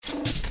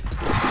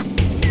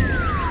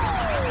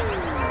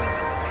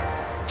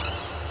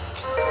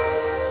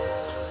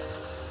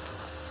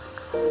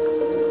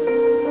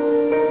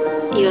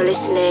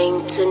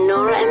listening to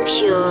Nora En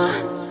Pure,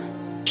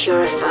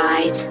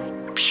 Purified.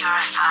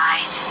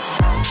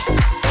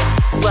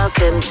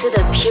 Welcome to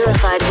the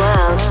purified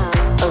world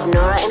of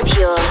Nora En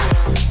Pure.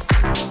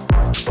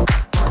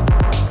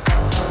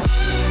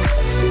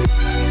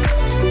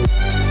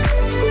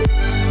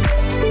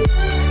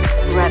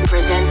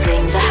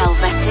 Representing the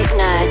Helvetic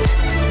Nerds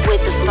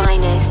with the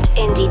finest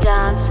indie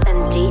dance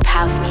and deep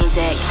house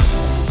music.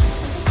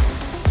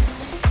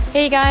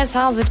 Hey guys,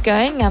 how's it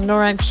going? I'm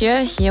Nora En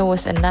Pure here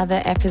with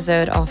another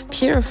episode of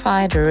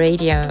Purified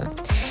Radio.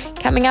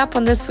 Coming up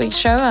on this week's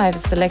show, I have a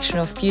selection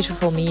of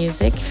beautiful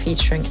music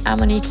featuring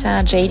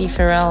Amonita, JD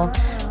Farrell,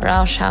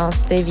 Rausch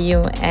House,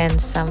 Devio,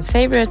 and some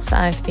favorites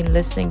I've been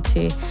listening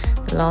to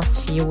the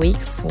last few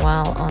weeks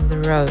while on the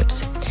road.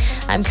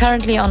 I'm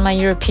currently on my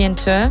European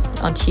tour.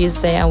 On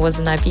Tuesday, I was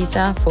in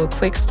Ibiza for a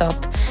quick stop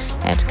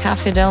at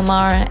Café Del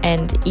Mar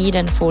and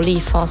Eden for Lee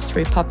Foss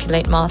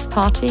Repopulate Mars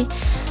Party.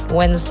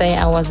 Wednesday,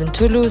 I was in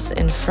Toulouse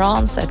in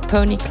France at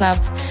Pony Club,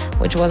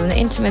 which was an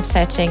intimate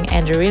setting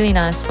and a really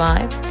nice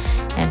vibe.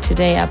 And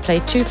today I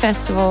played two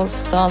festivals,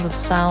 Stars of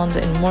Sound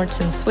in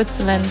Murten,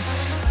 Switzerland,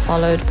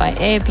 followed by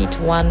Airbeat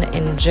 1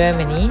 in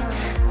Germany.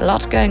 A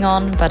lot going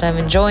on, but I'm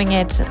enjoying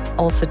it.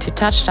 Also to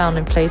touch down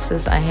in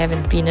places I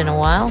haven't been in a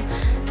while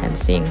and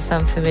seeing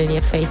some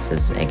familiar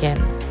faces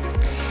again.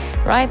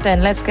 Right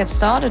then, let's get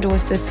started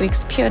with this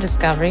week's Pure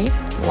Discovery,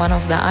 one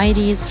of the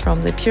IDs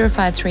from the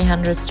Purified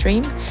 300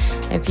 stream,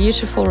 a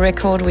beautiful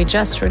record we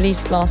just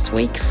released last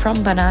week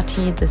from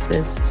Banati. This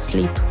is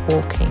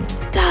Sleepwalking.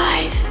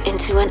 Dive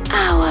into an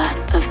hour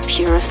of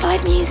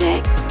purified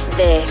music.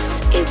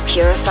 This is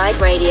Purified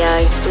Radio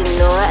with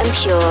Nora En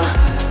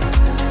Pure.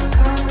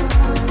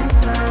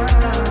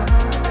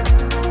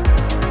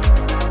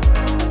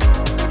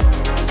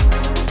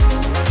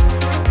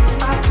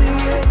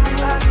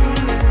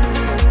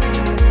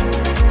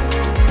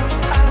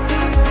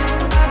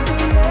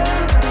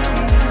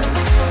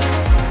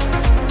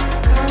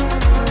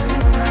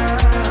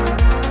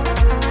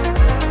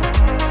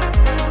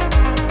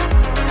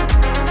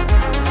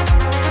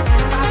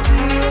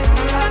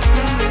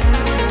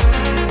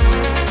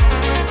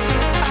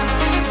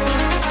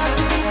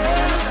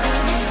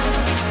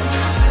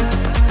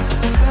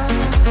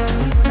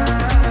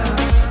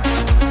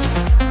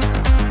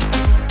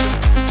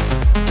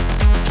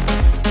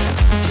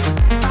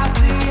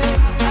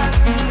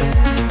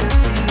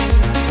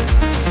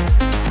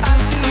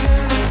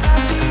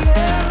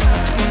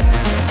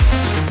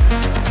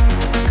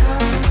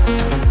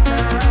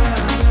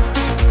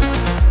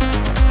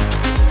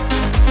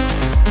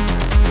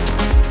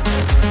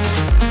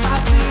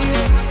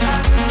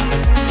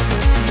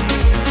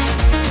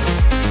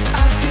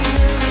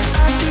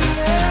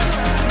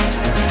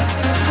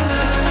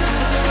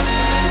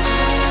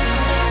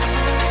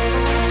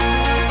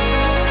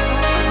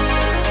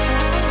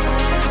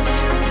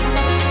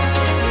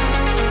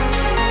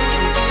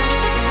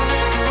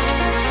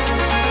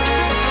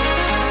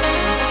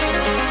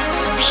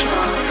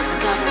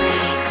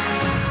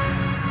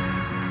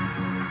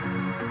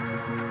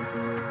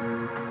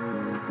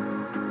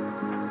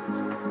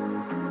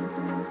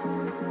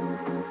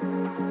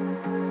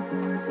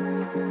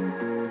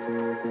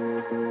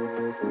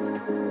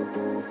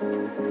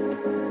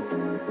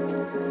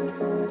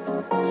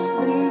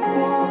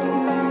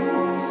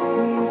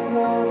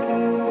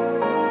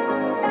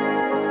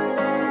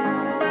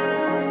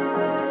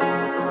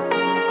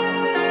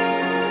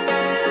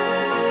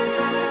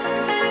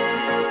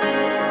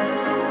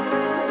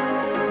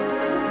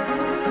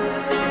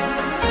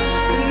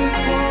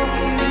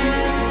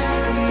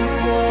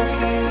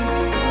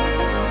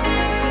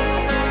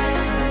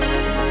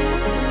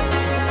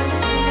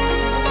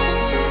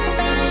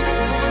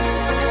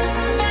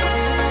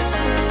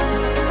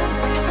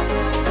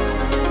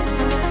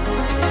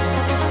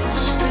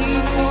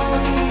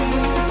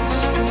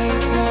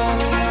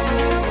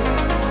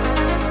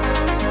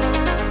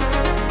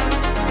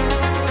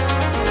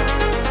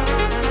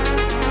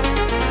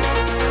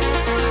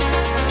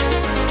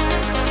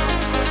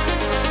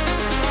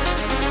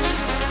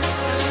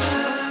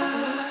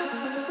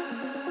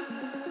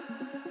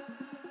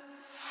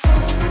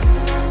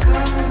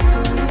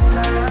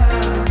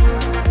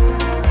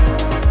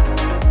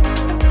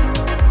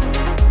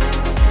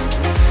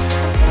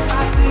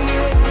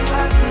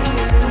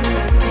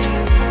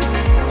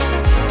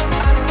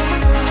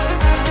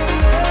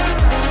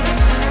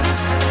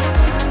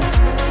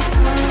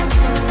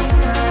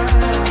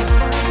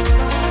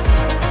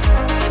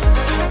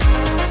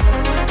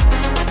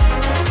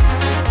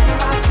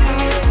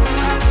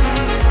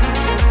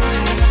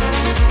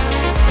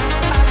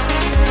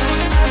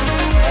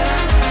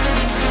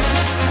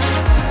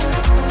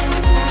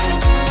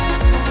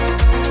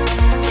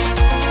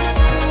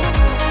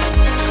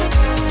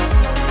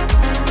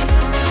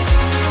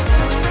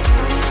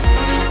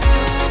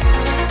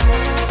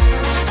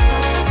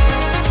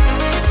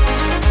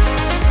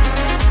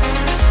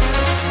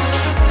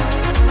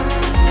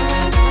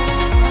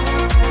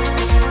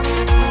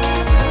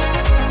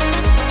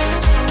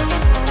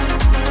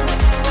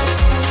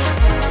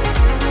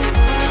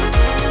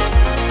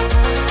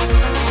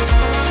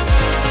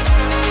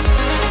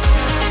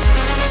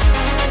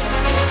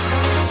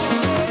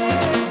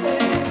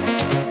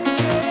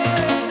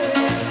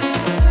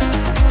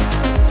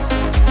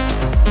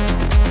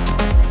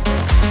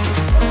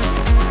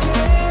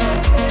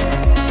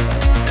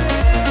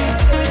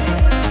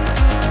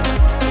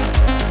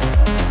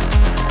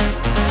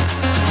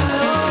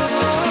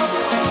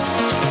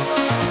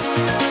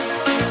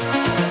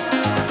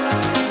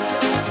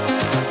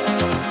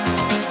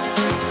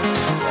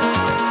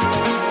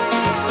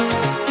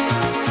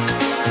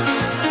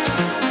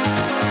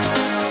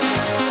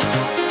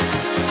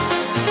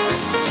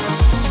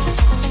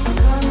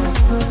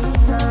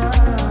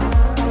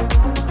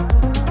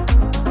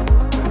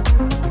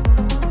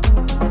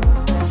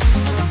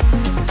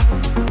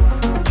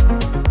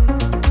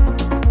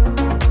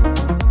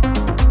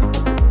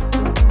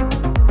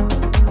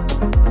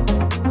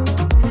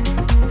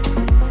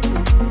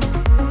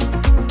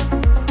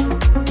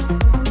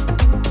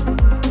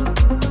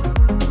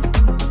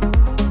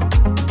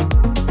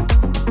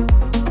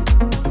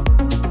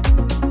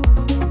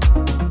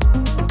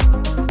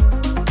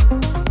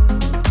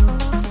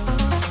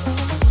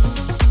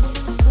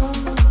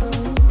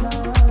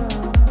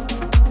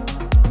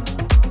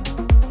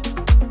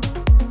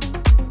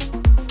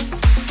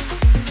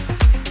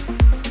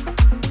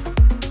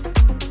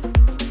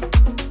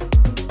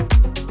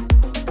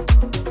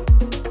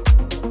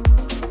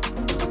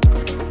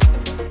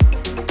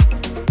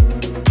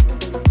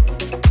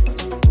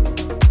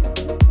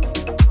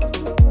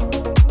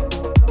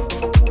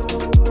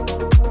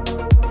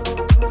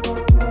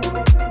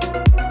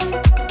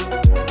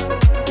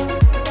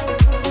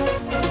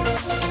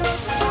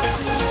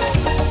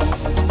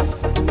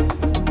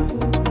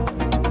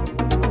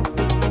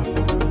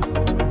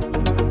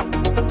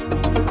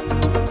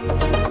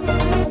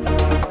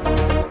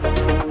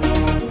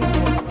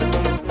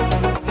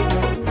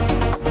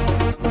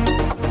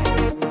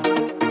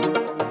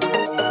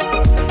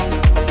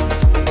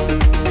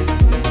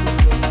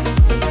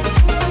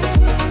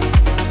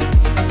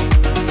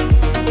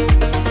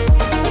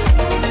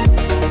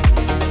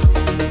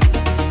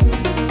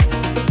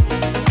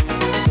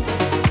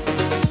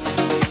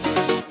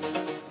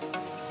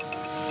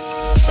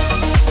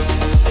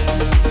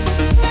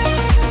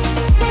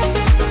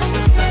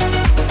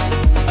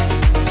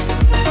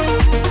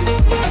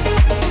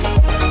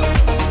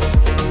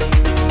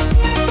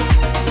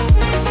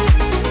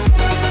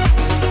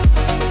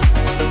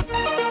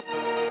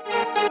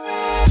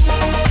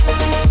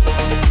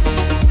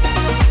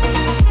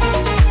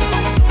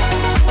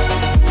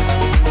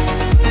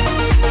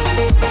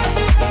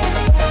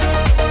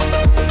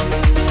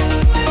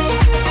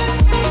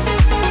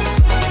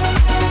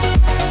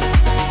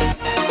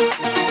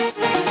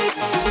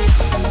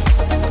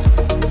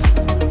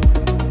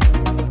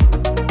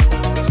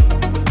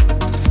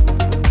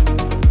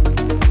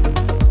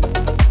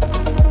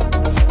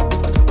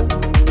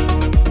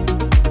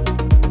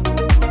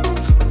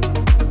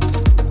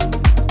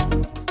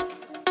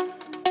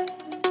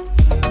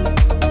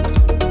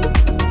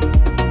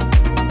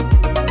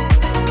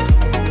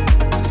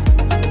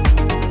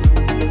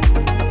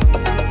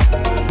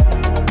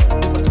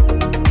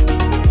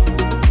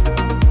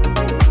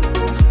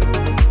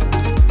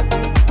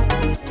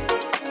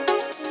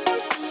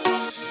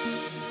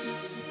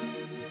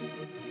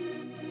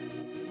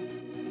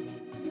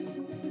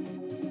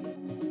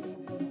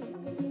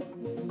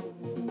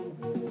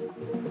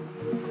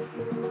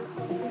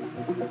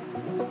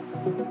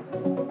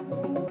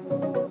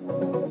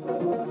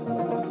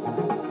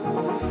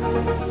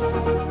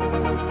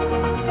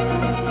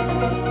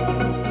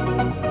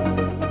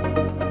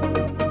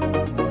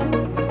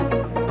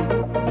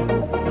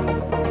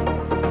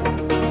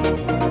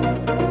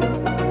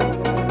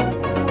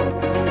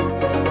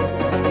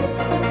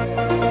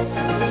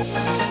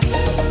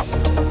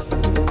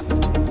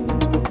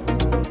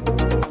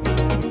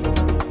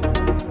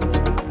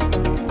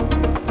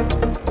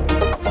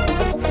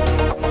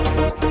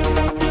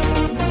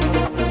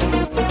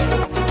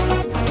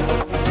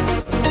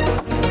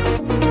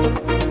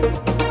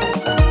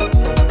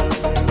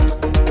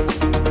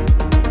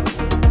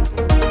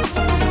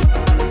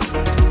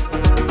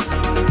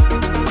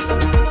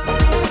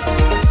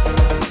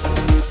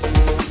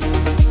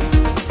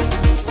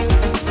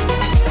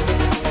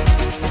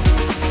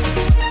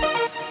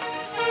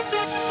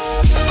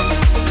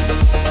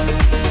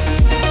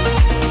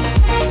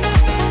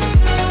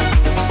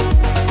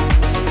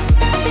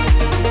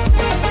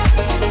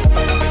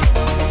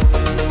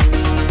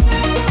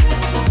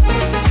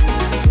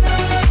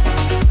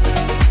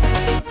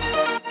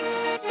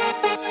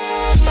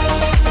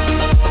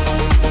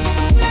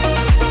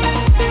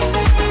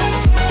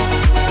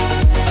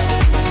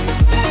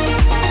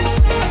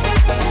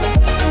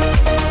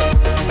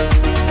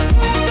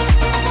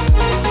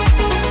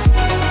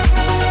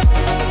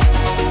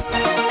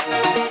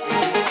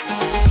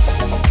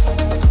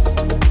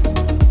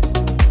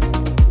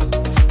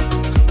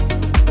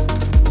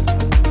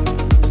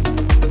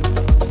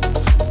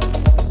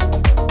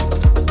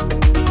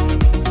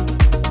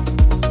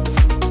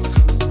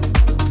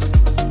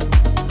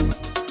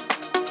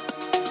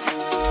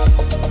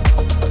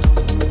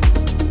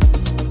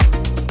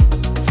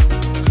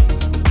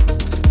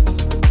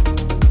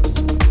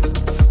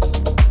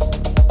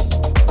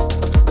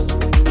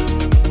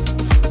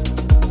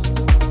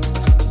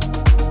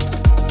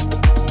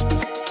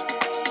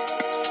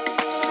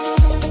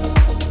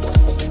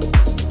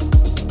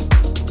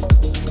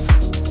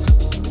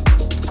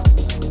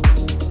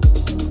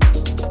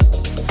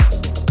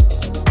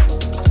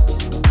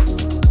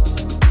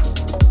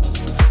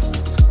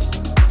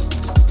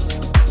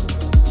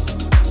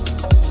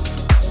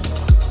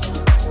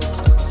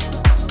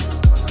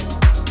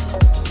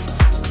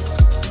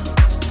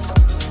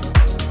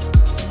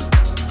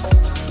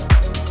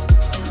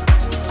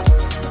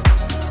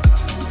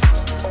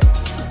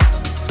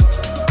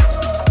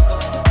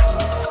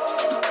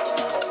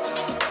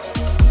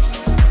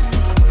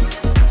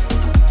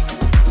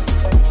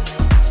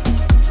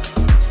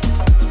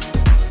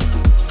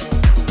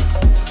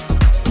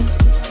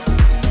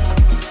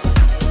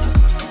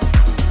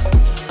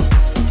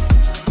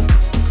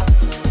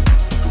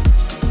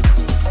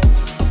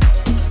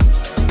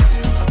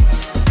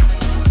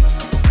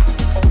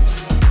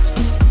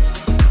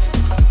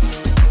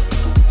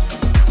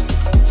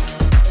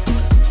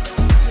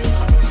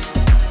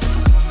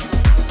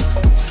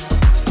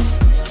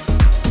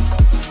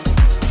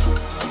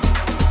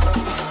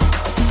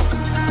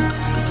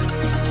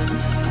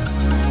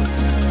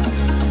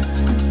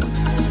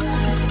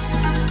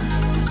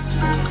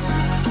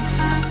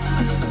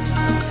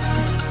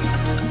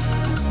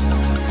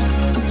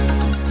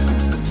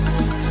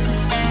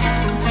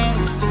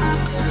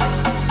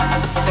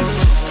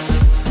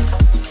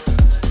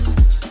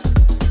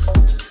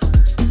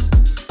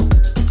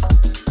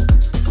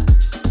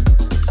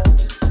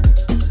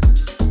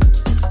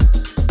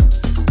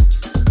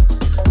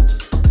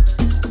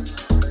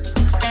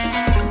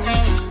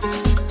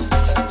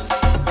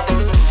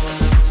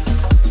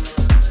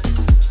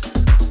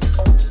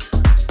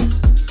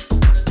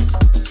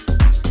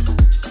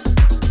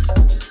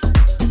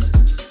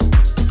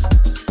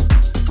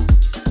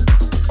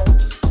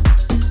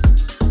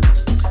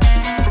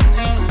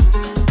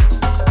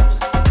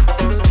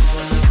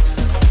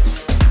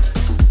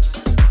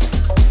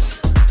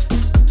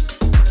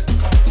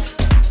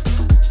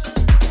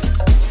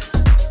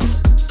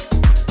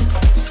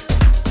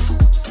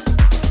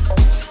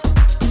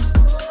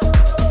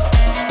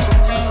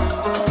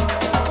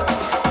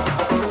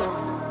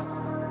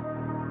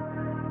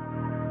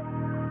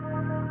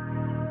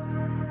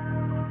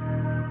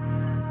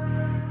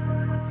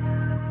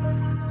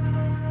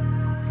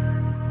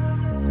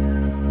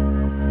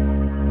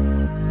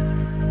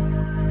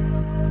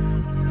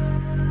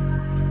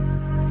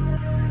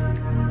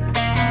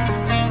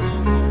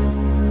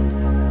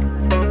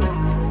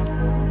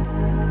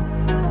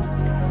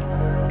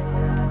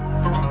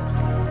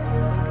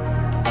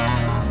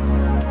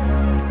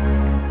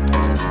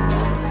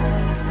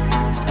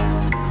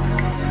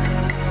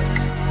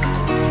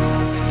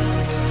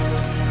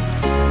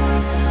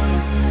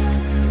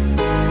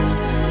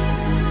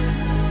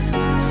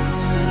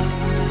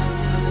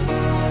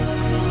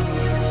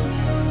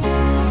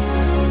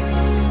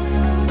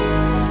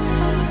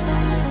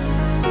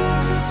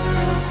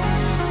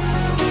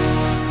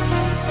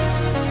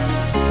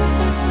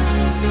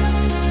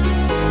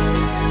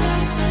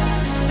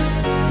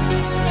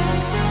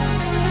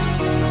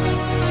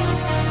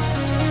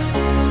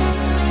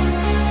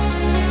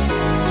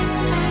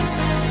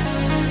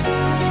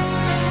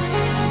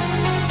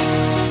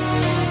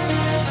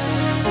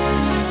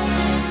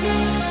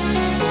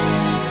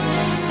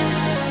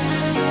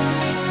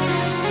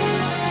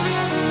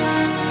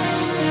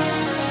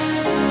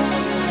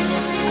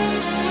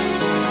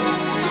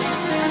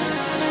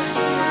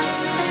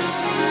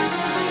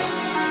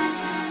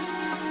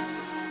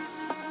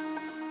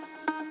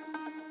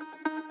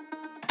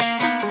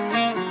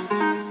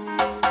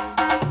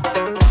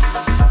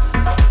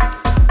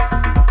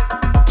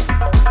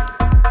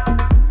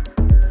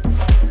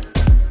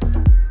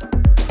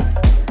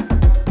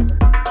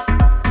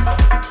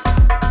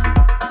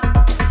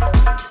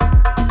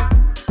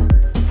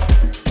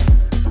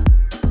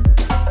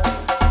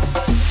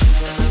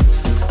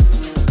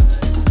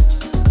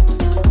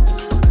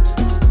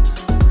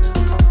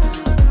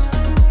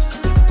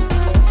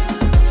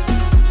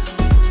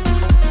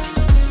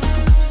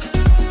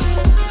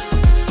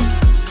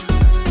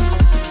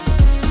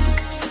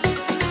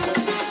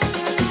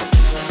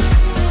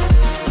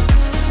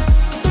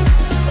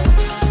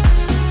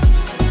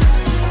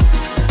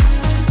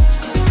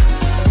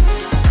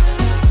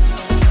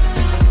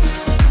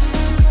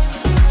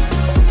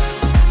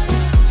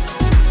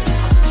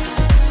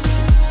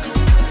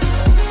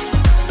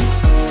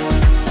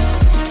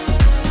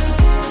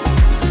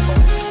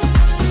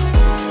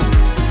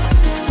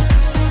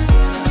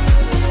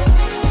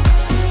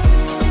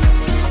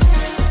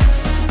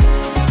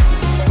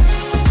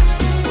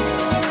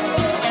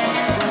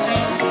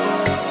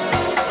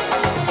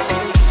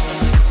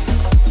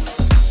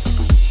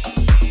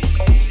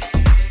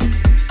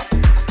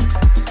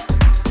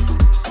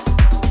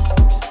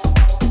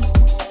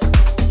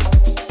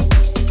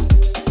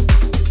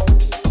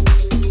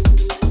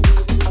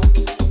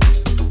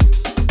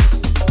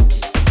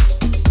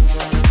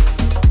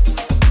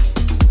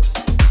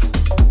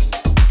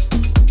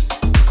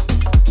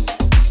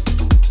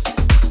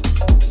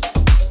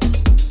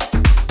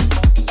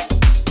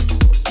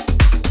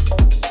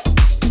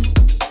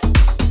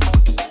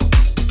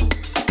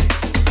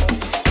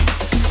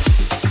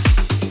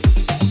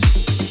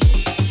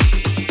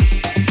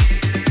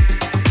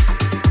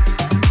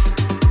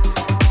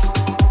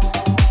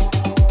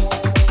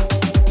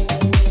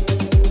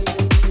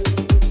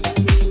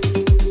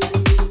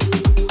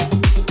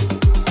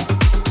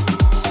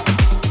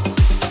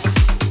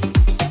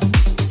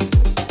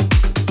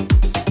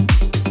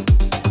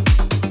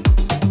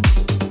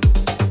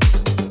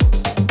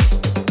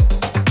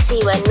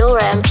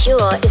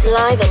 Pure is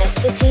live in a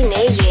city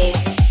near you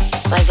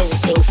by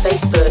visiting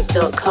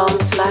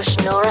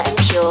facebook.com/Nora En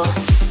Pure.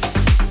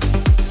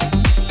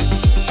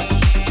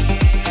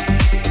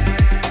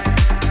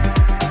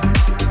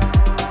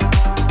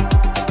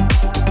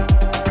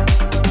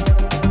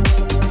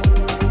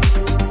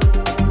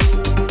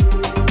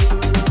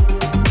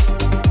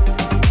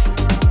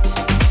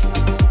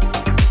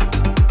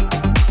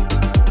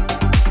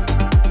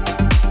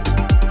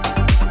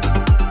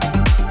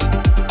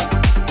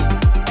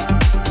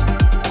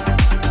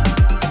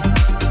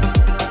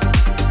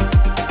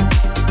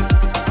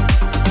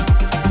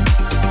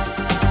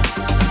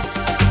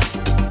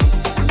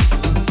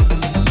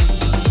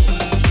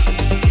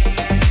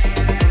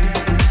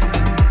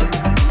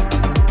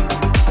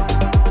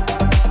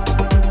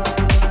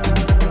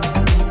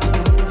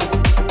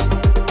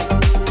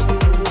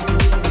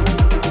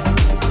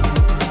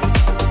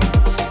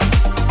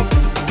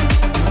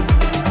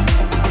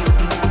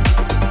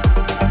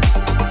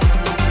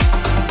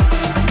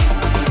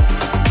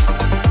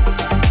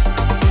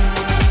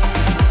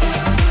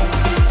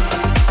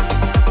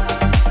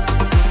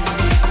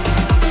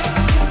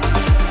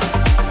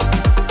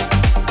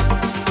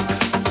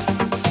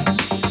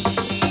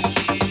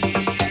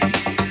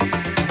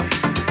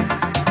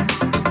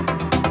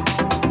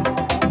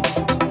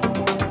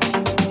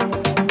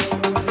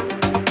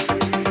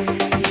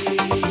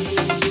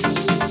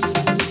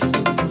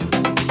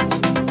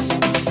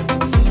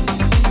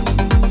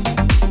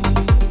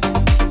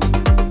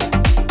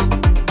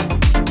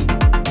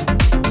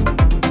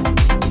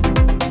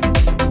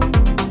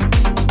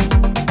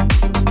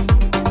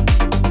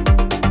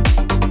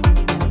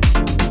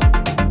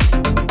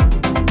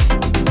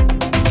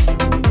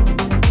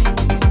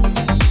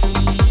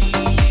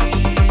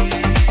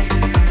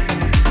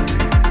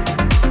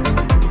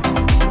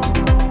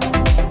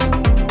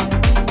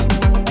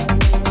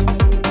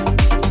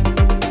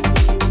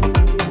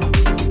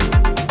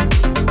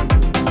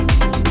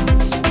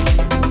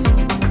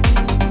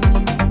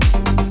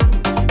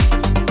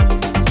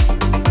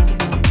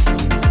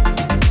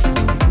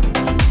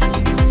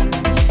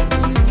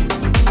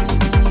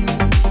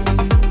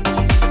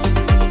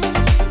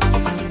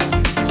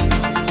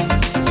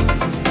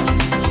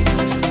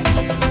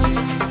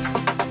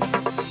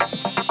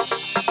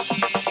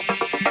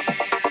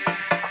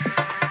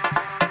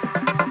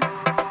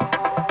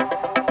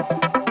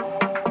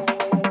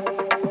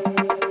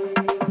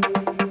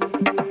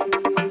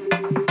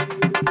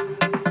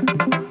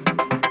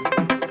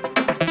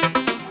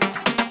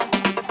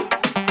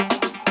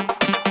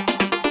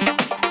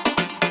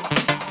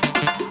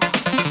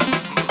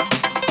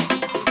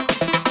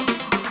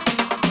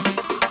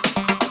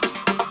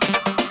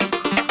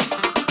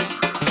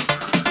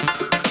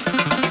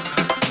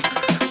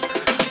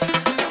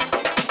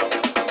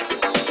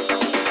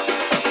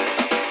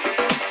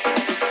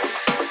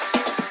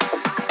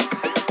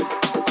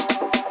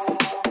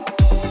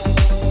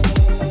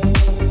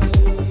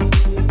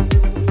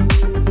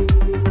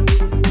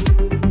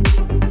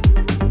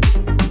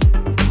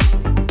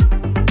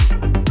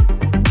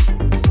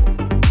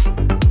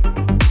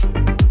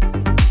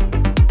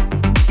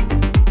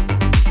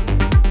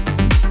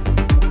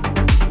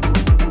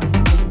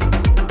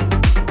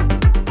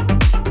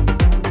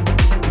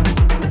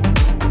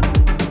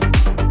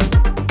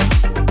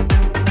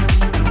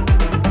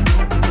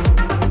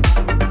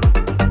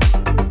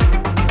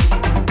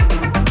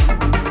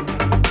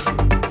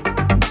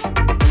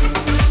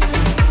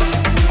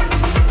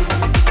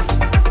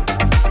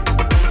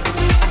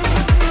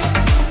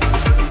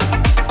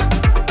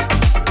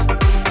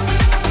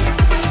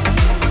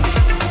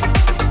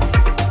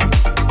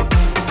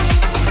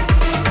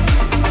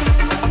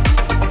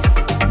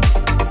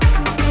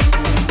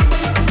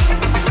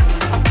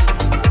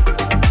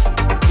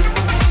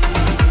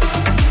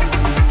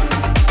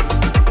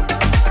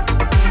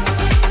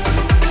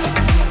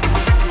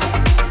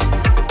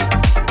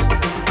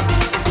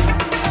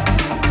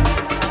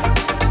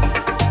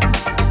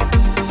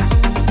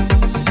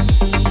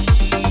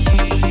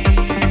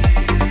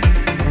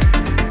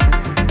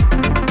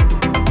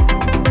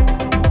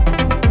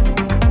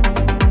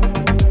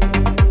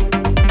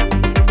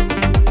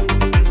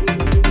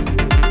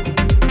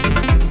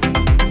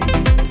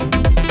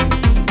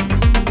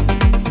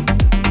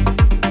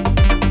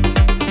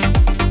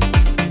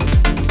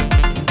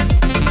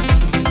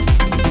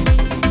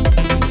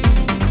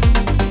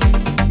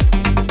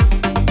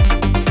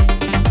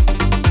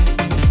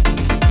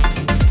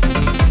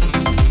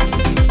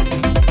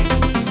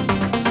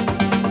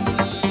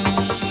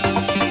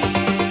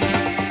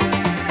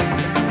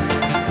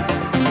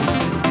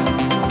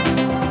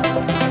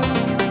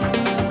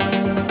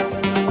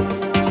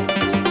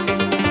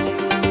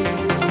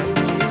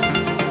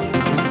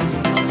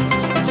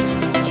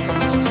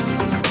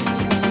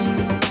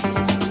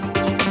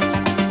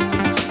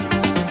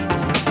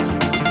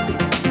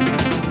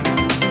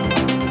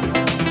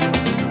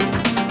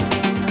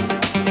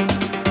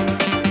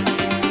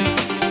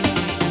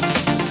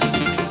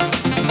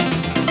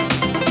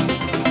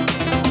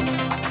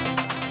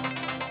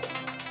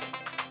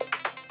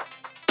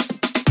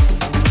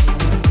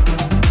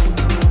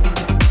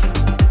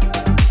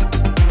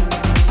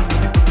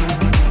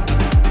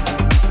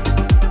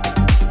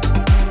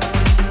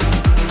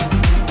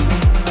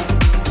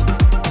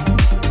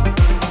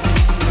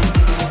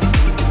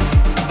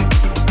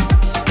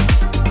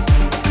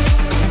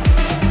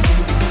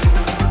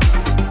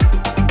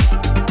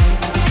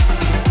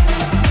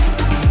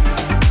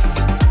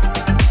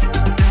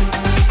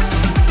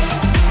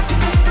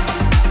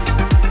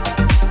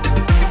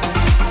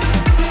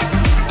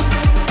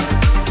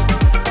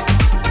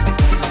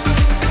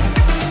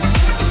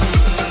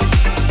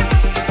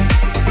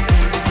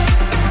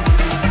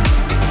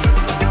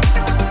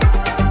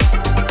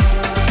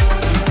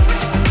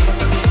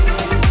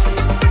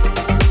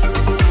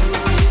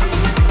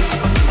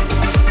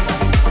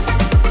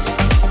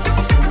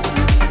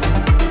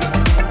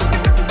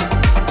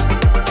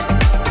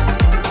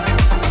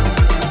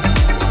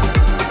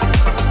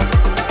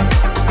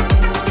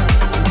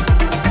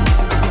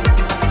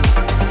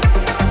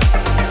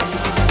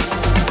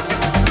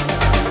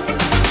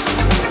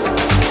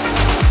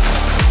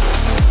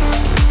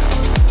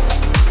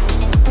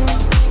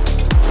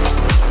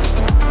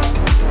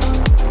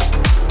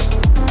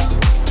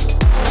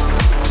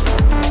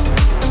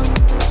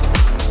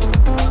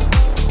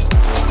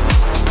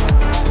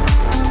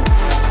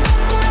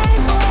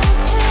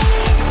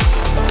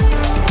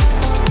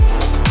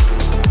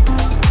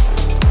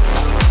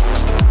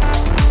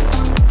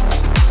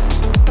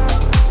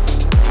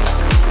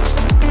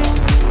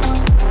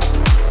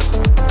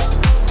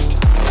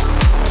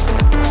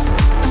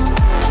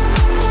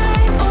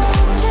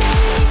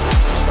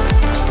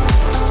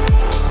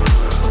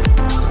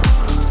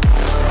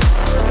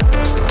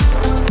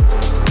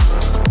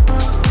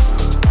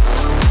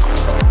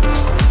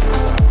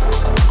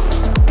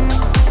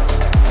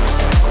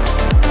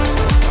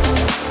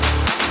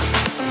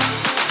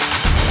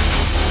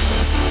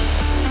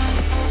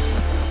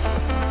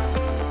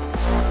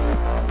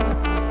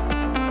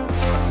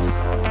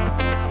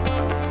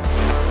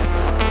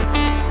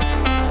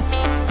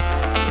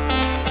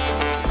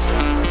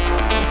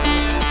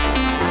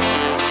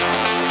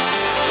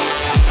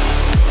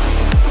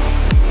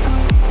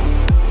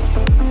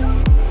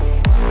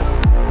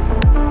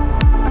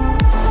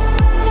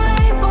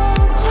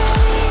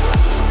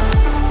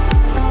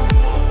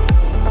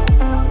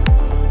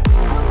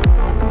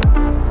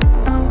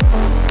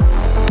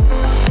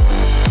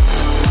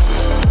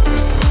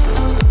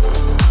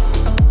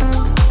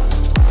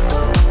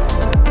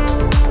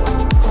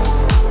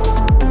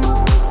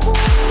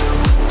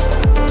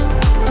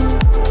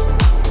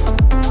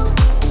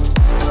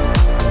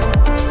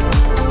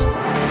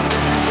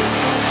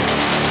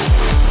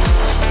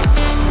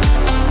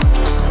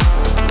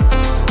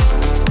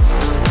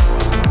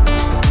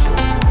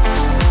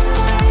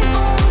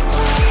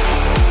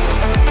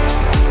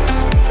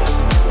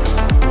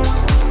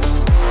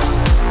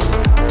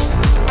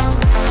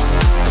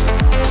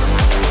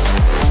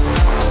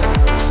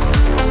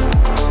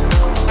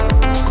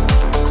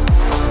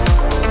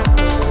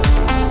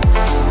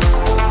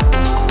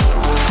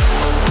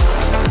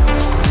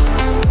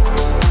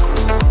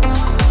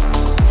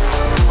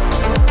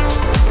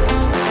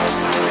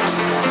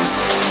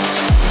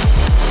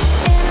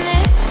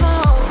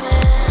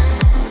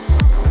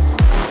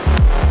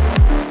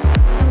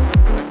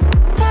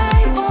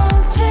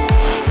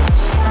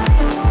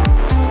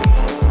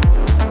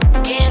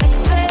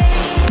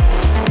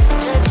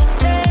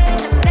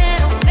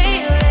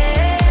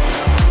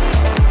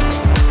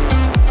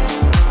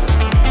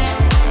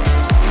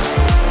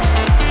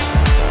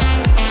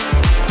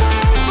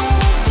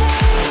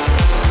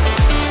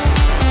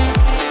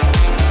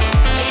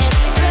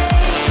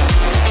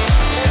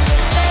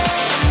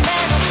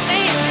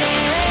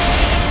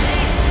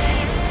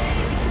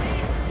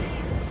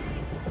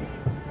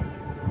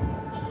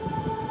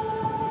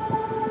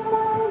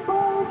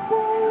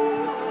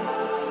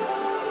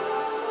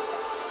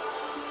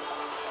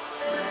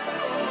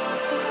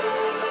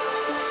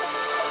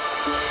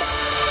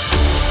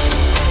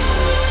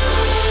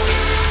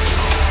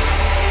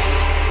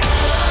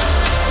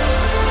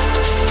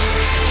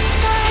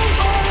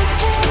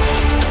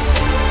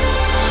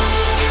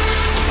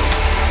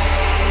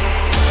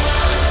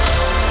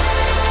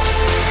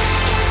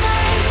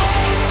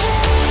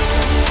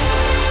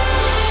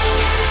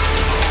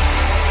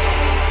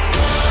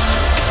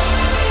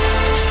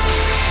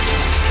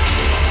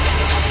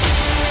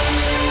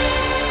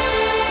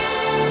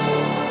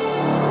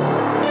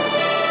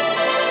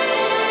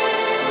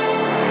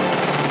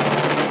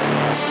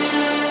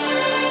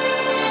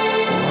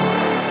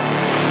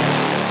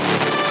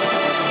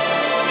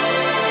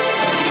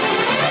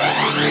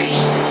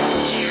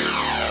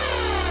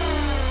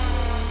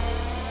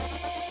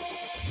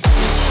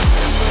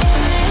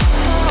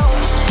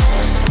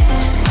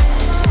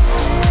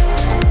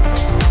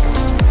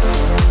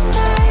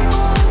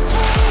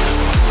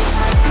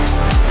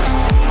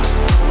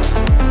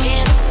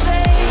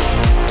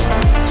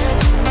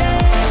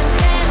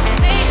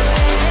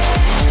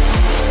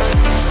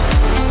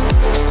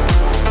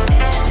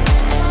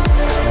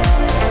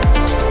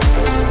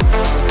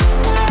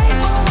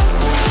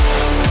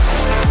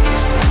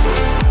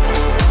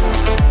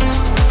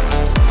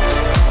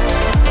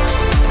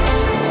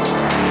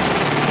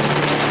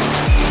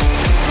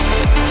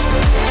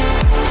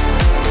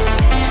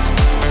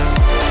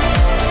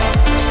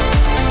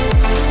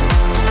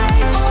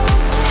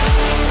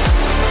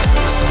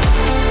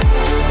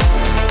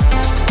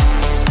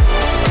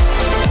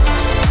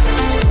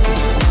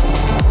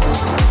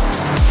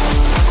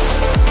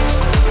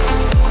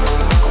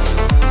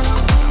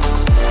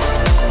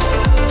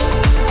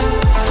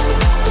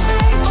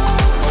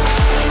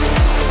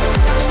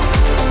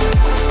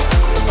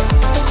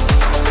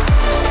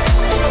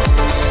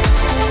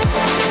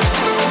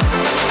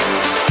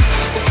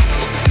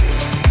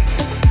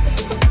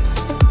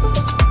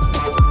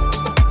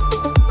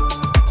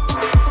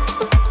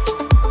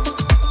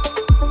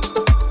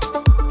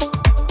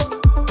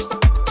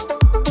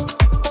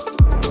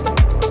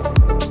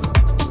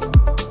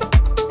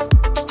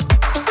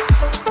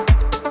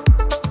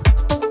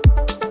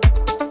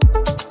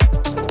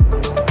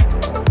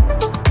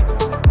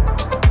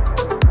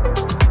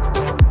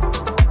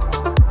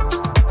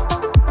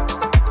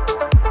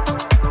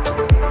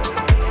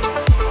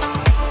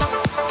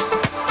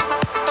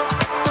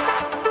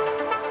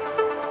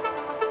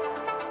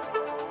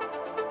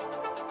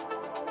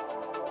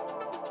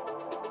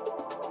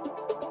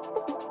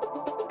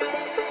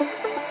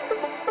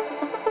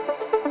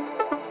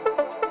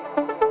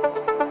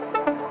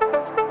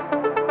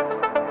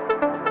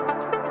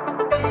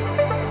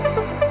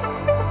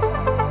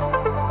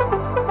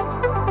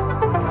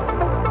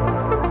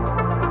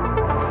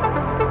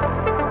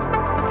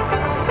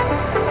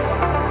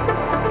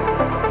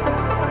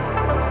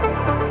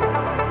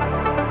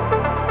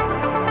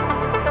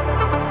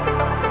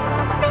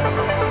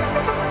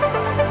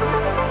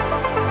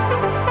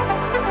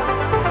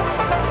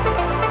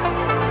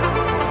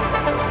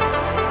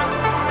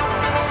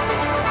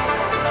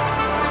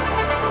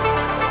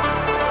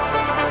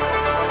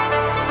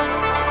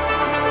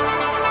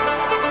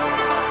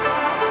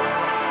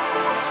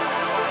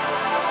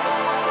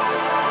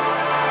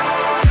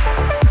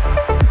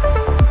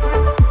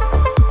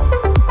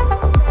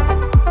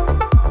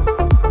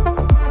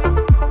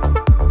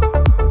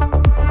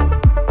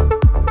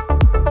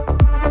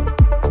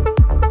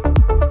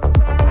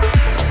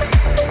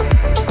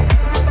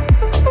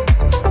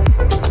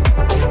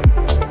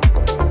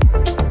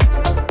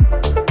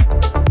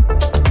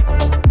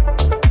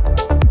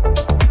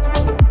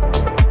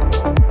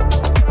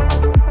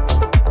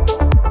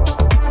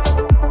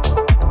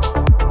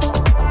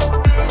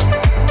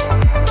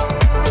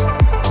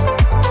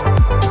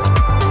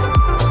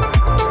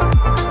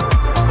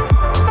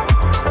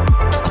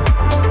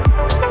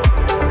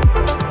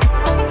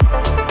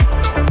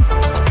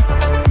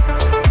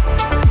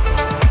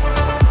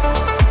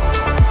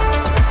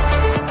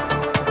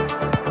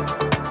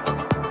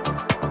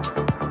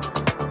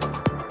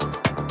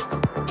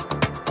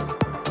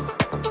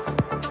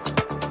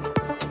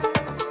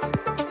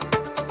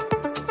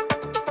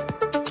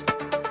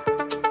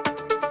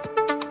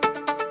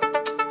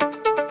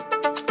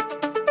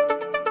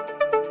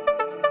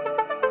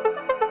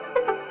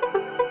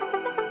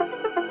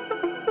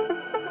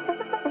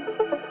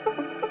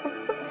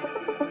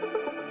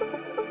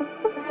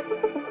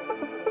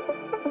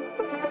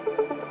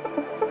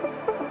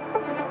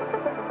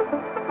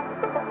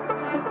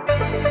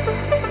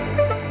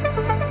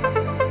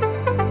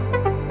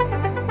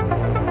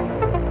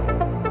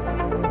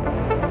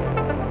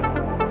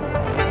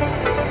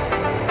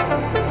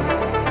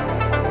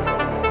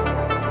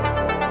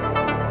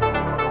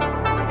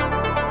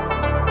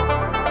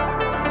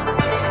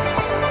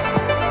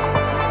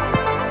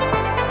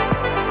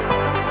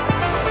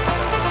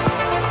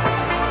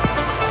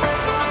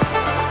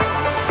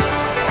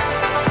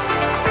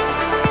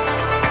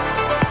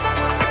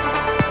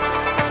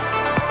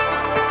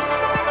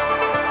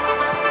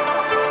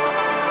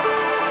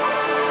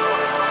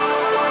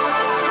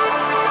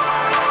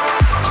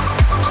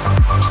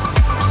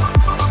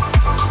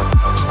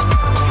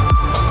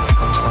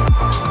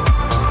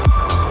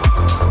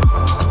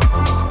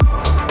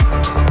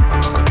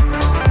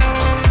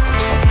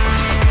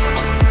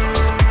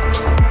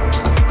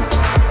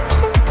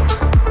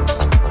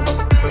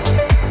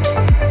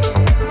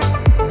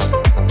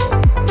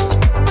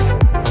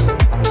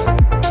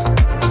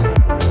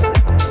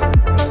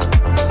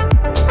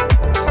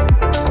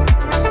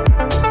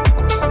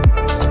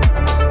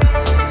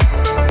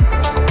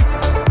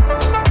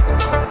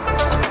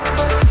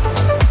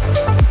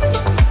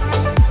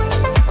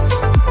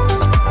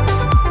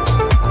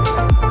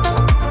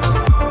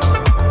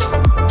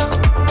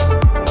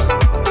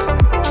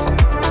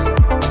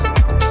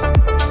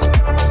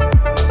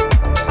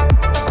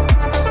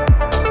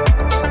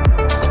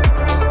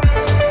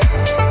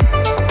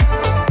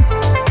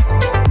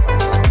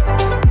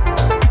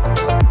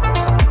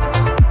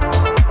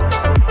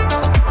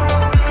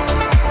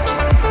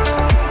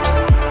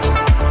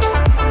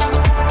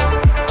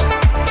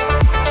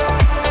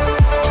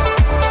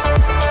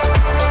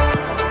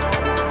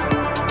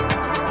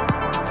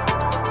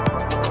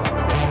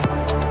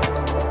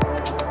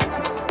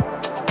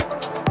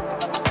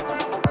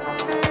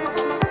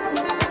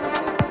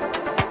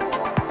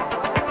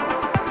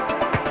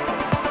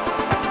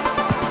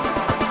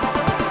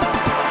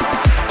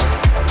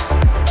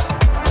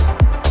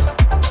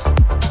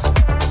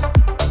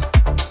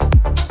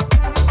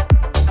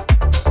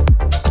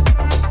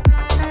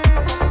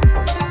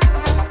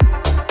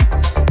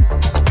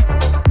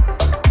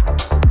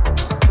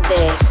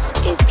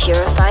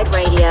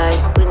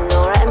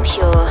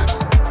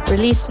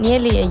 Released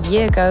nearly a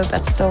year ago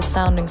but still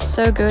sounding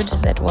so good,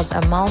 that was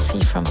Amalfi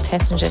from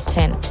Passenger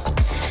 10.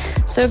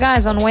 So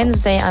guys, on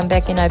Wednesday I'm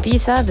back in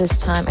Ibiza, this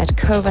time at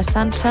Cova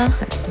Santa.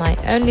 It's my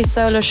only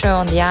solo show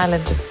on the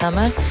island this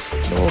summer.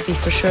 It will be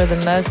for sure the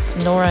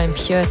most Nora En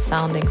Pure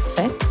sounding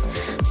set.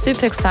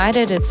 Super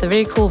excited, it's a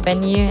very cool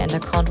venue and I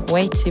can't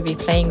wait to be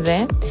playing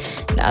there.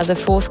 And other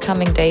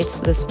forthcoming dates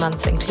this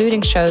month,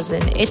 including shows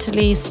in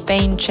Italy,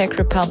 Spain, Czech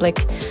Republic,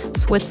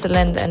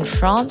 Switzerland and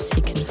France,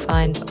 you can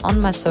find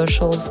on my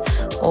socials,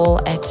 all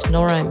at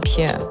Nora En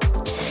Pure.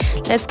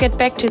 Let's get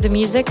back to the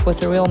music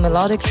with a real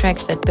melodic track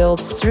that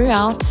builds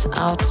throughout,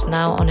 out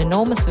now on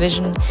Enormous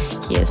Vision.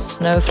 Here's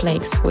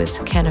Snowflakes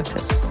with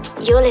Canopus.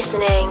 You're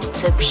listening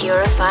to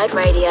Purified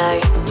Radio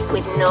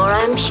with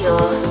Nora En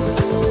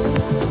Pure.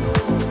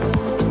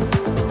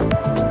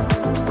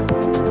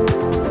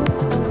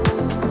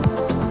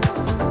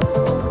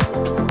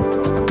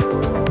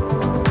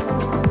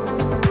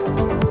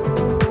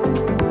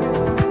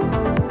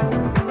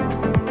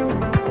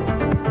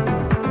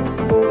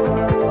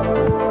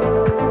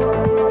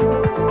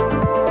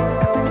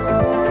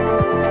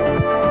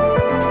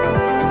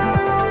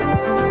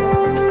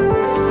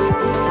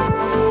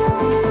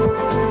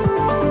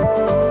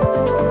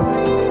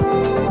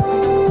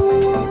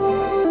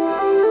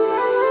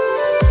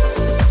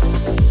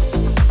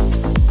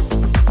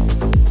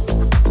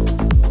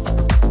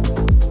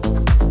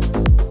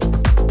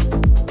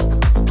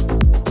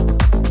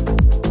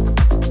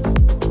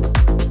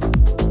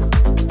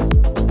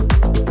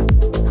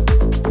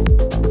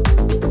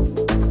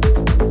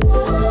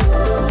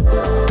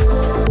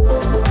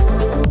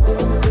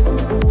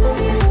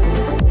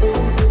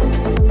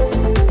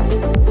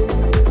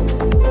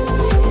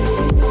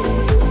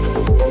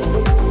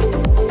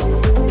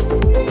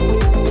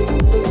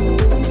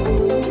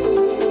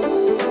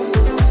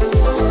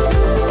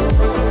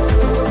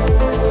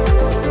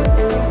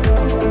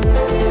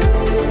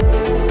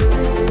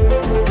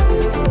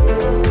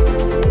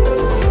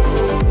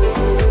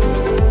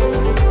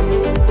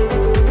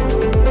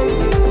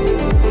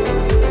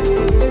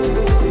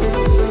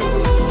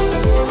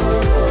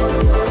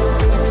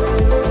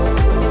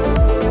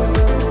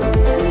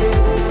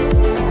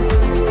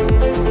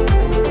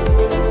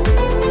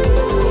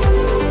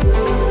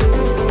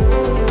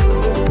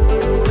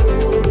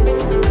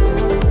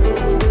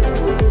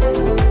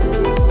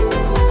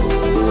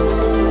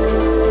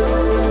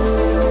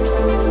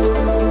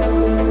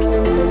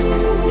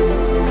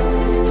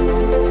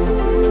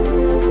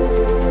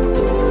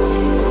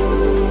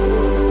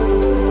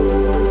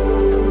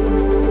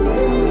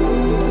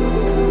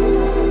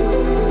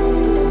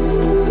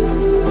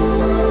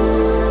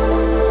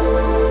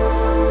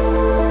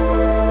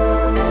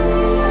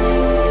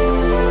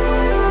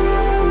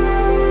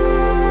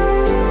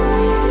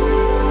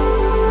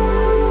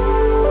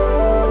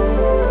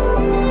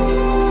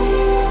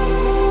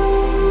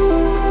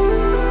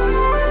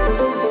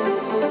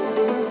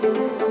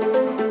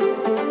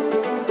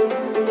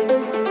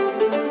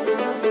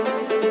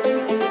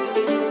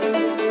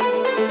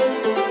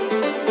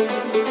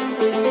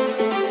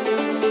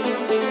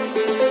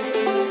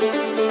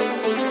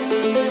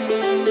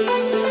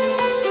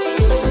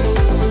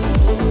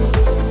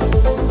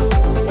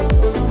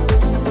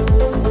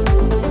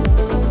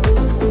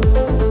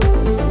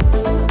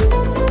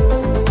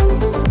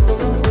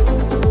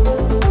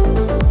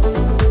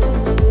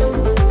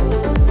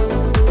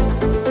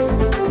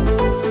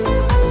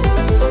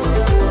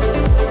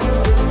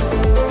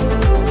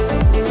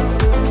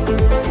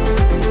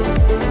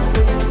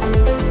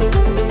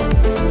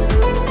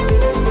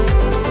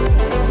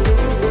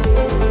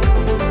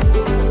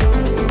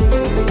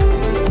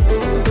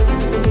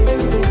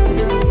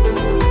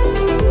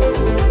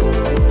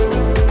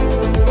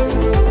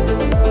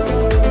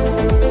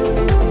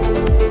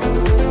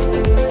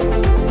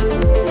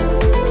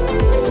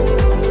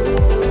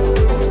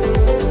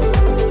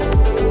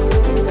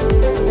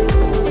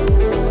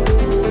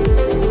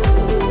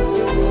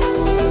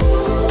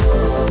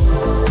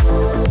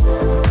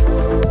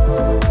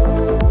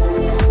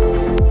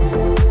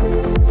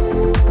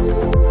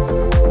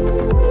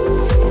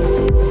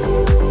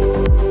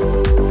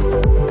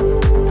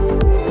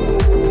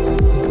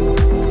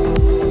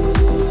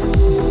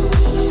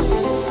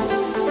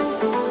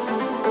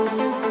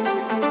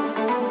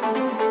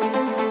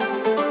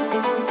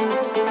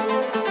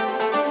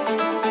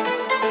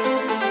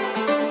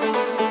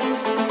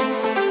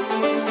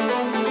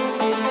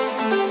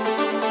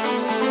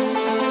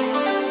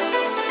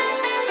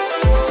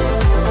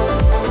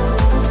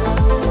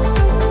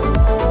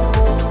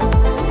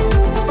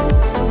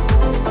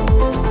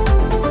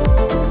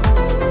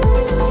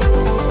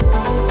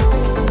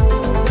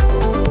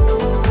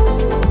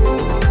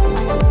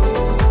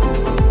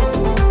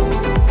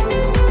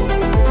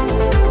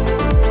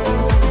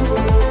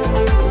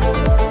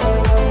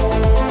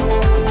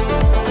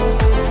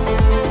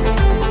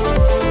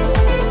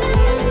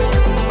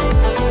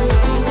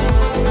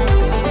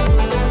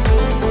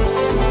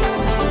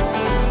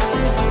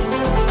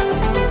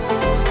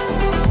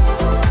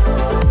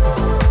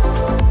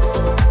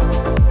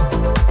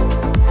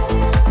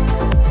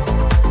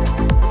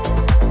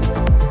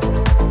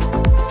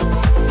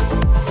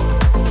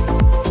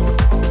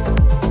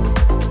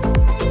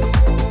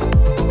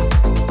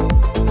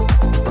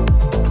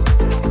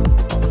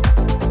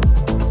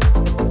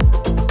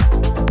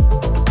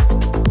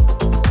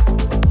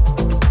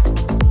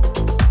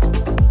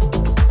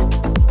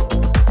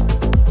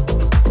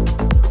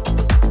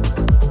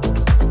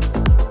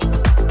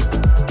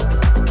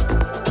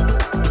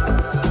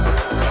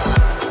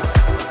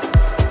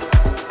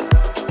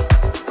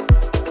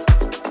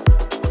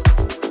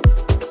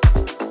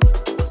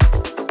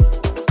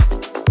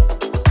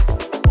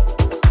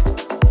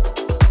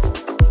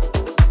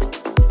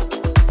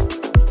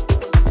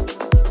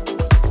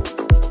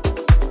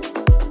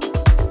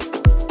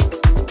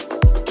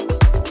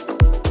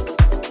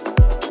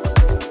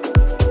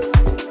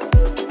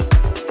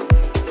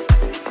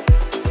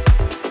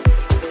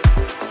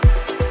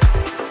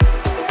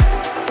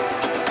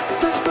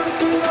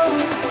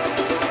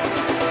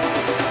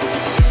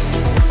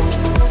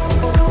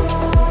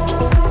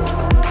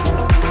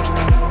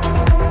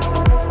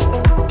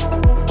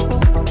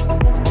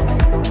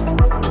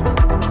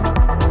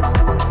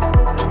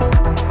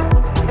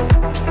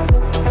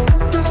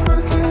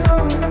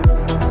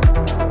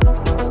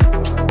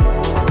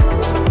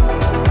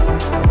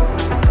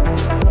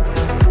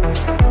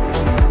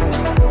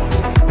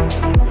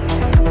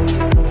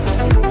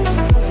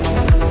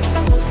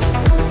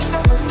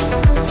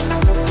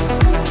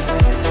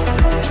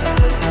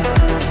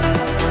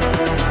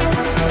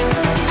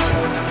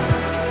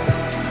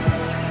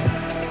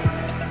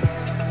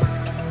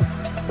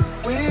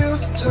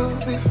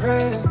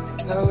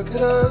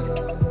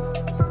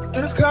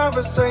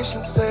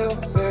 conversation still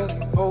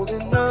barely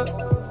holding up.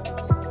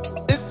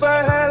 If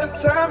I had a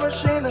time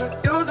machine,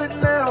 I'd use it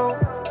now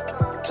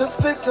to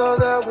fix all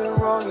that went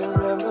wrong and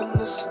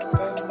reminisce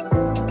about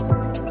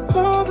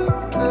all the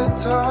good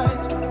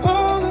times,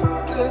 all the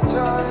good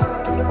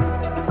times.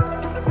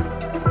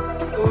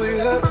 We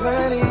had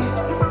plenty,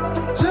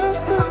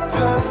 just a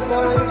past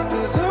life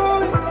is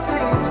all it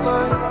seems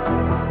like.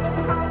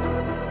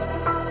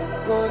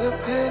 What a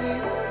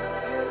pity.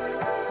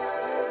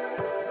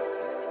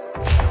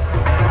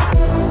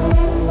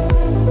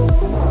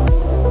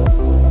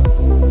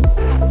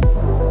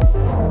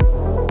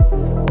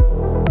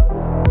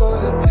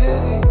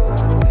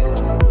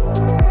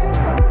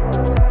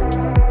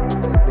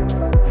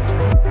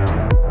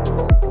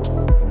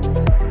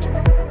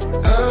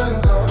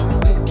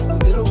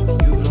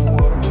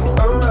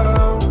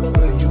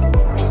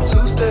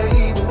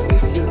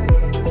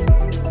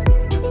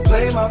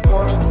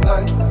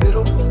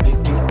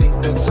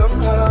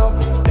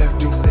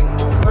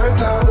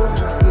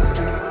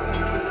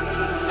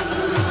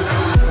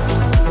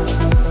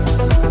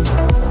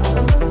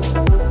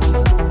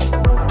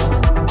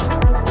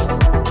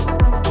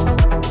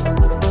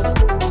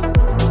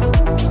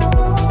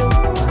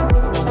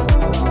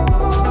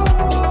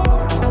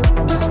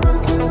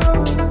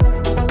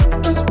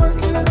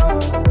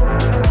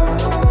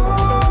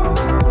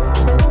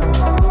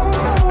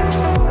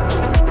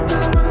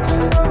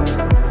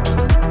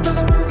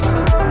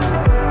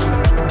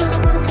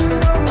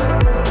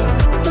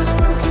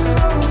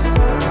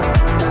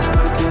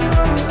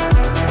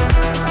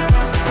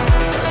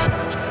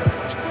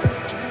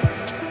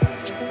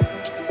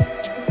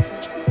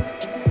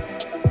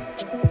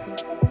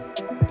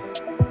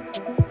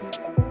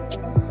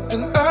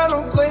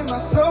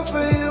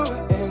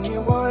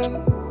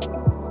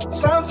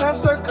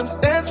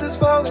 Circumstances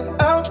falling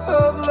out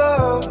of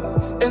love,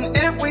 and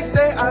if we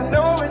stay, I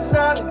know it's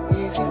not an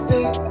easy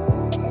thing.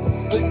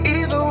 But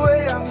either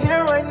way, I'm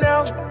here right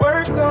now to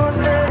work on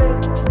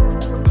it.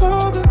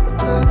 All the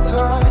good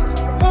times,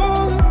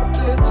 all the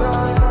good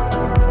times.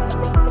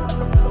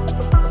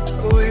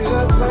 We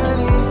had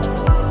plenty,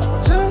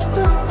 just a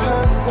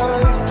past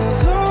life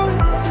is all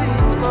it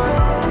seems like.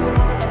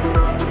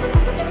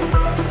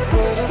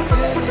 What a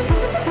pity.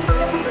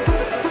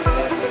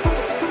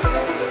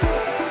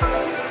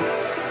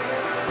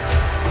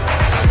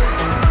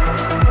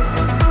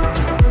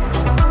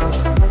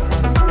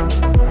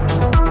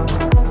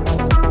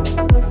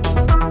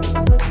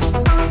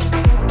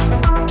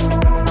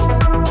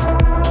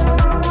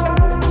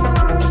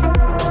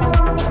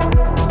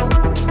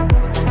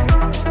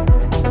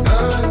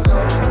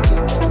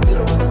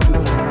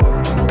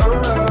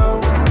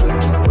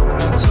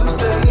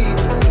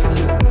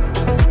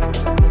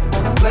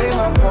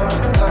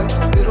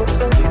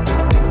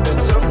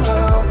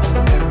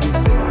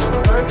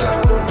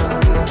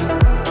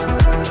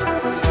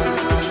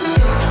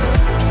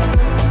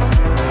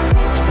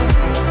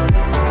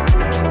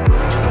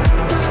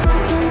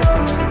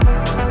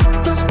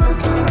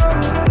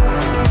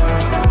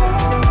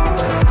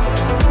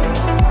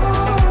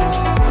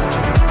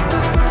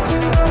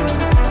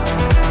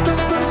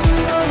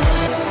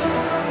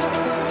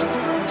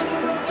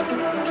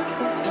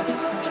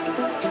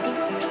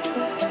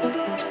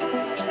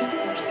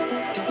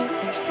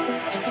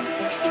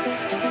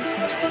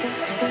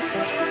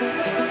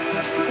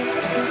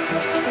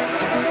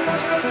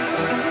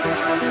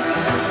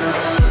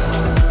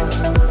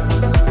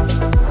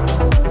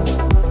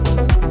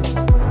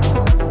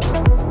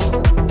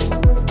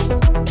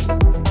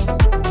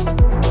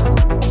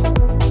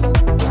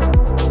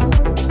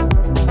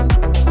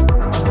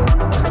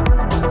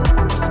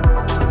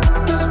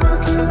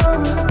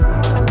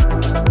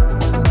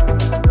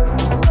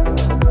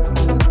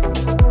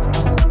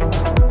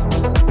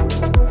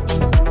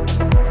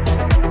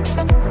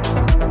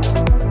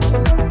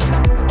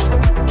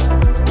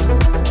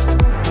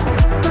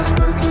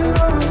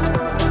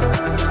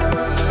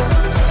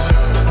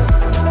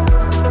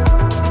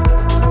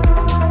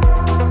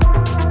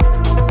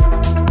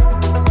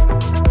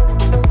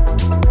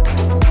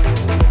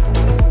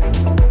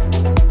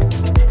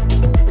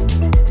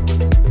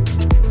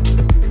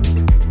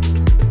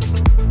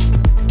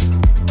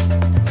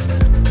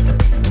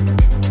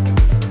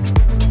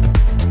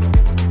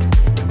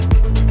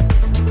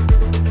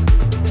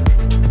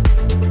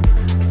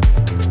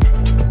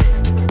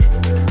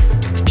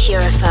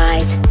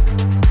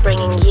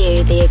 Bringing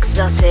you the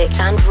exotic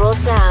and raw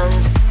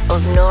sounds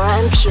of Nora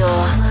En Pure.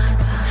 No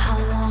matter how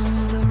long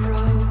the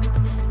road,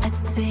 I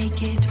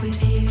take it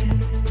with you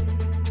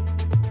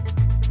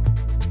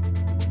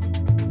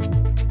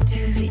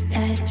to the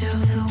edge of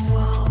the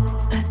wall.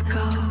 Let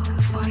go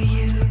for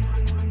you.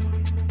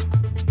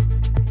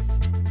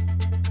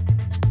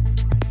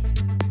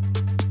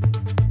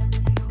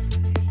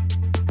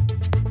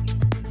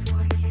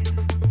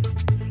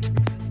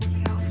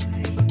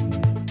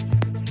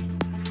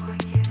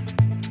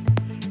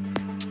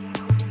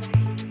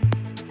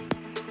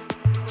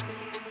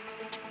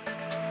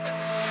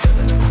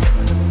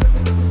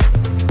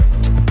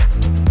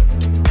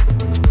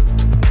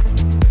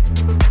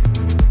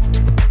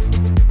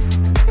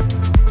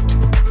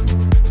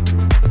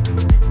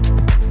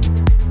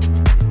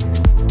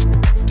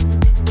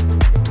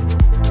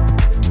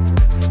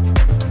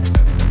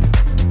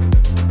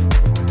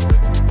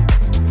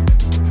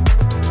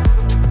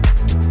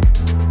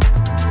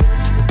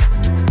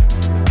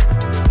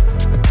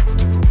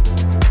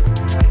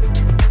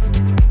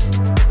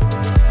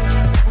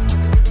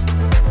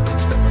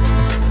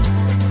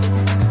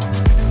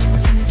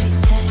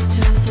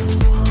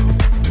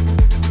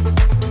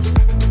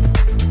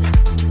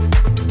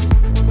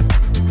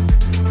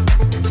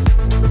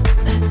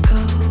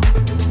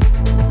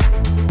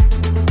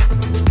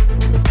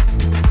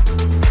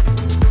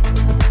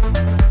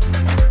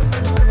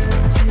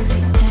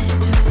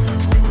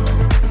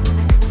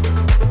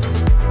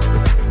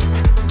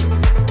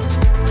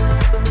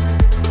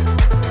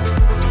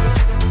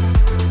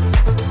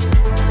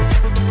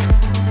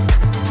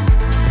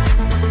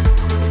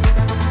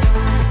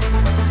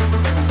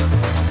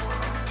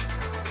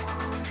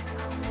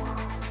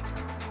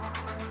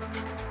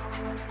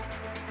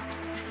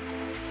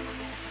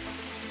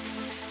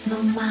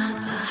 No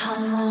matter how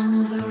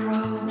long the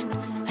road,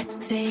 I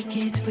take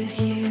it with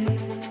you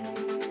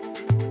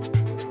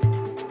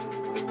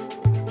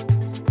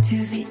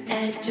to the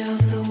edge of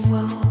the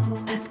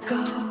world. I'd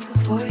go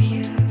for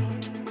you.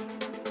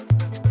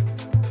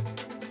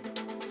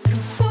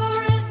 Through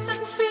forests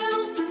and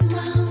fields and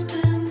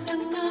mountains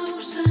and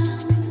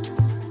oceans.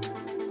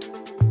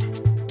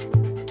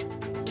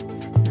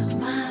 No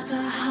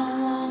matter how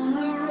long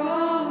the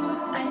road,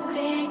 I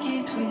take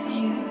it with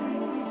you.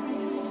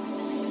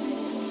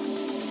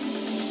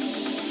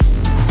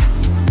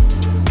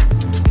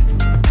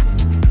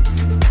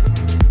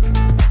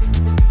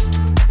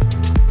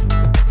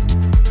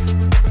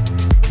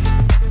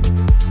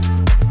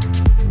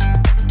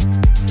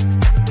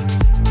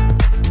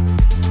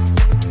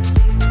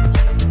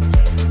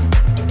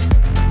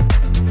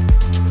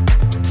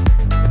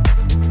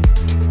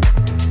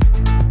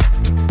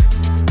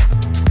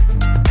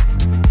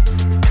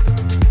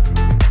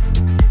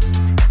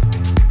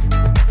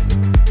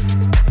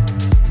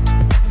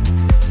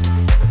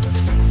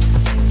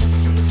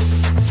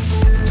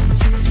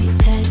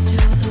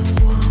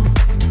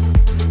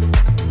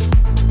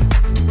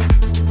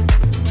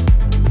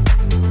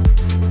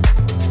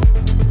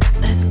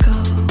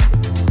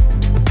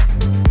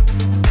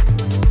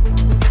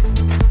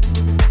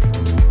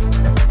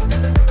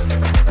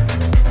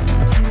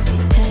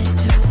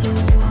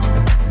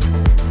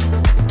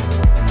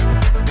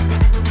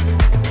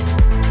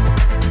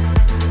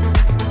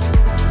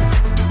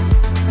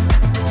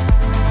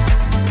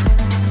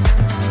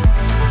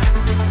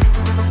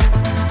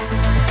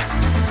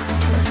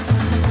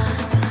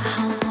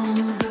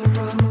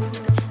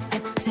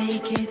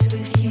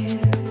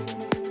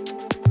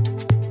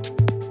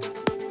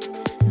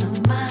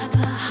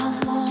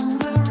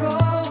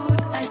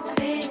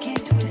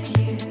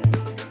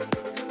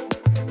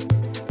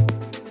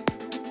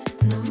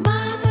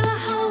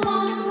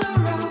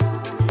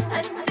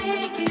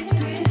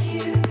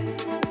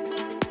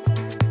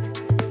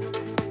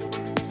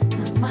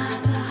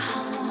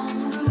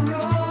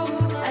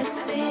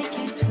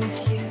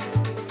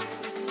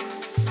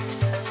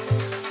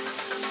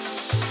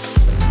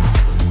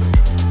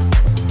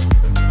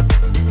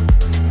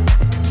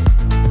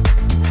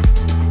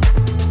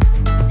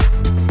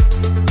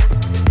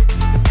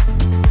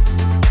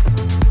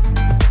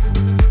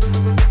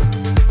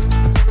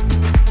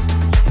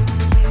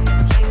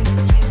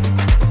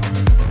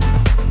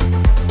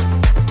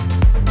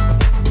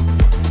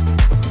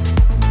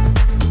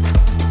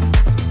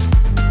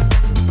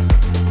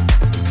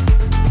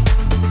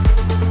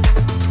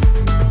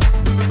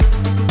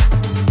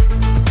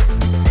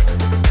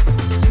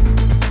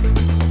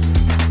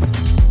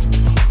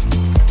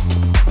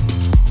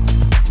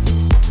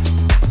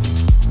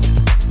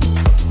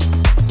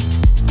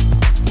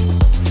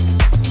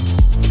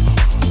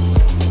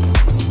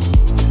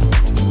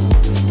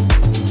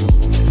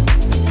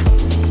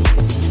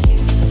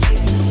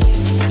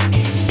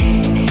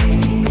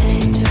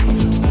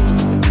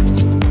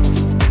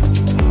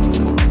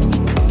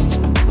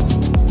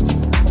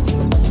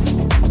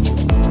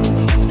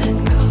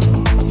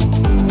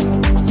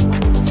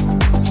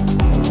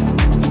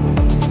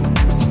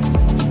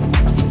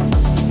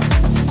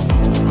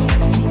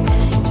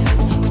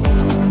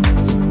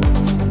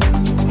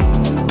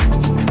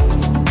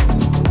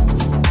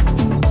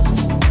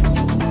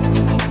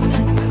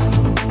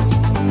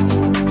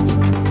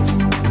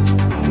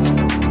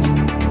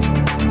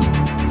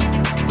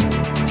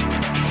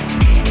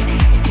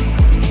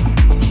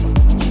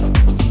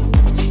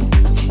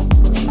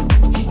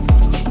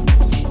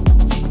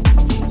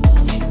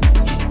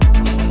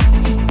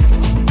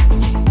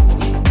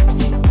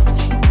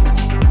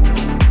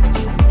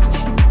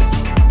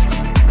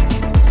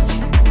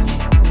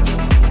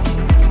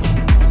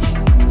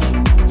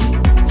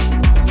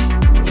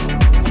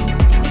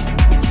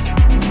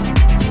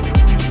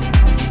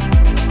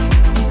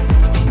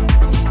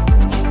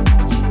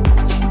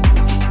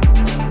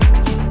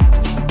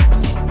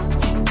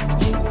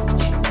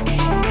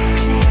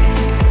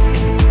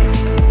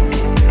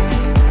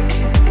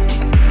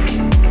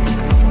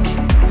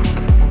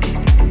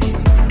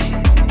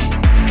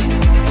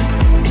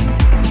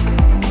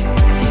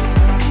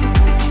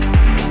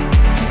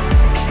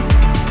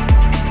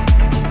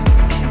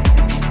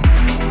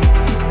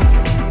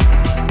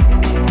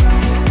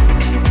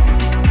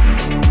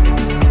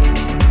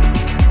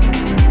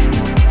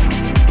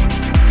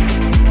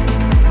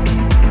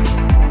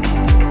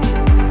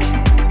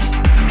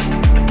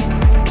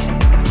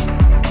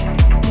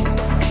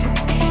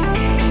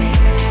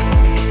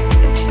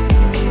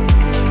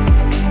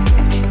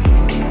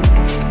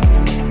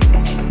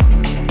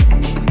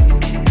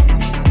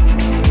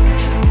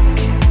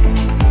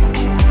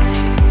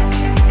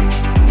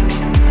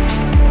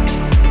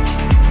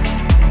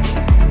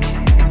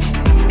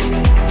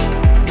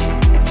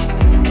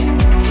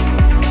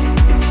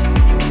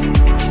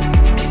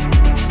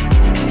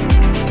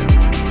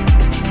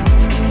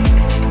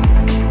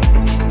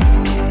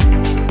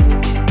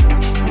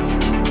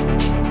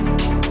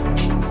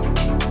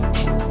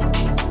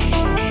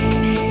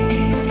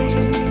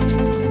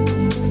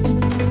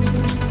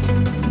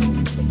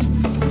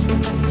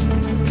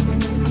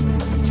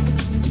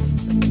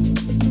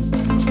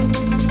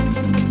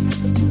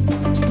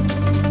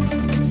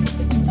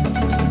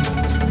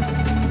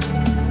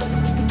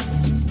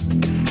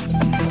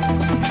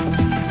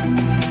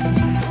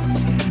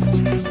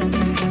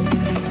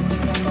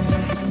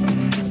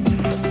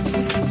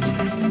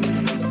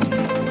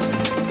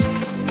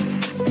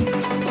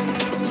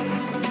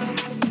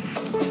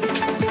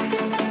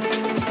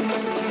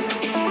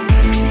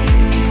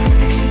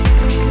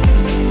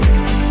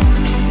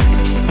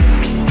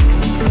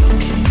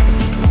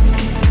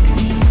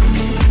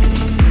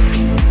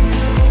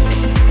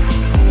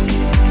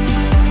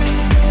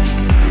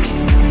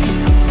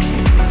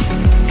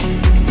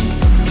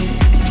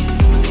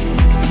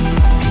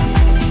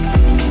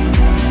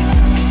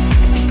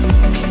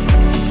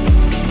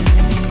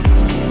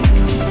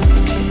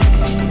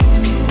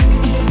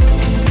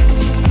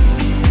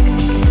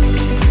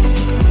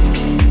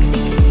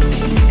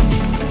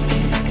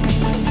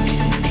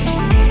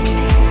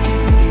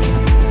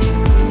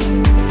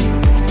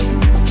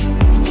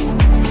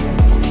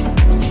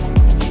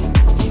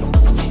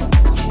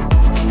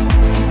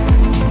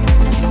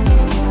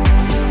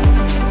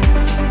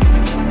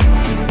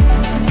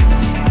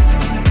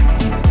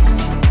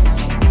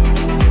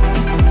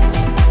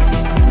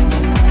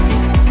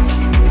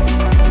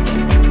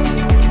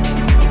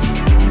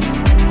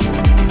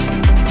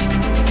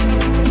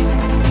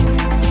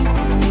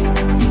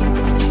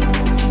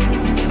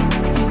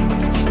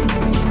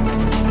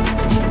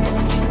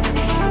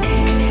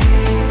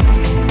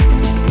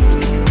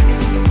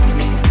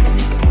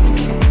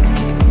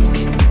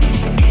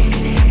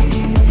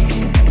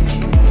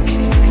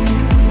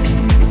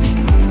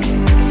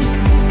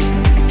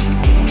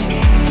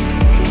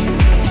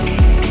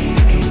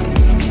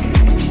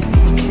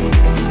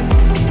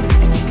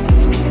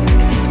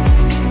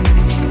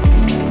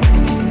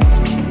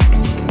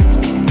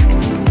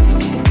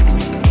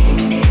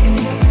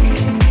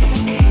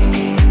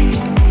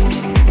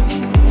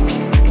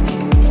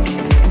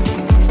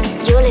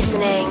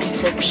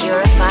 to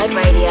Purified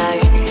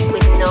Radio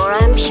with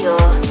Nora En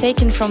Pure.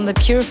 Taken from the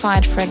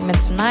Purified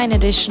Fragments 9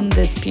 edition,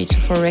 this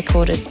beautiful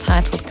record is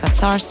titled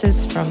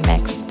Catharsis from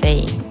Max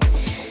Day.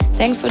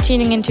 Thanks for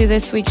tuning into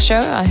this week's show.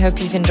 I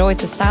hope you've enjoyed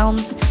the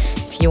sounds.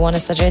 If you want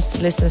to suggest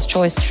a listener's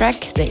choice track,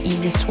 the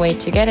easiest way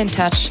to get in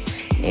touch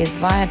is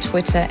via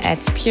Twitter at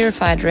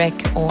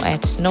PurifiedRec or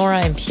at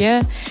Nora En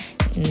Pure.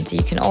 And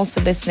you can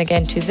also listen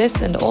again to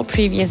this and all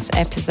previous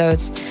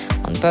episodes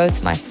on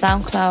both my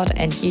SoundCloud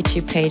and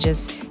YouTube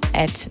pages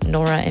at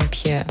Nora En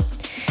Pure.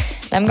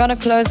 And I'm gonna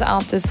close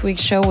out this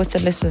week's show with the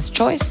listener's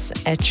choice,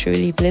 a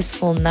truly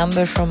blissful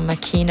number from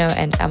Makino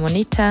and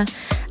Amonita,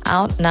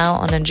 out now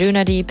on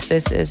Anjunadeep.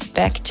 This is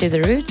Back to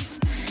the Roots.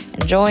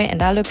 Enjoy,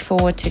 and I look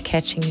forward to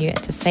catching you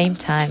at the same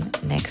time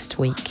next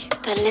week.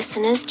 The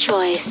listener's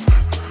choice.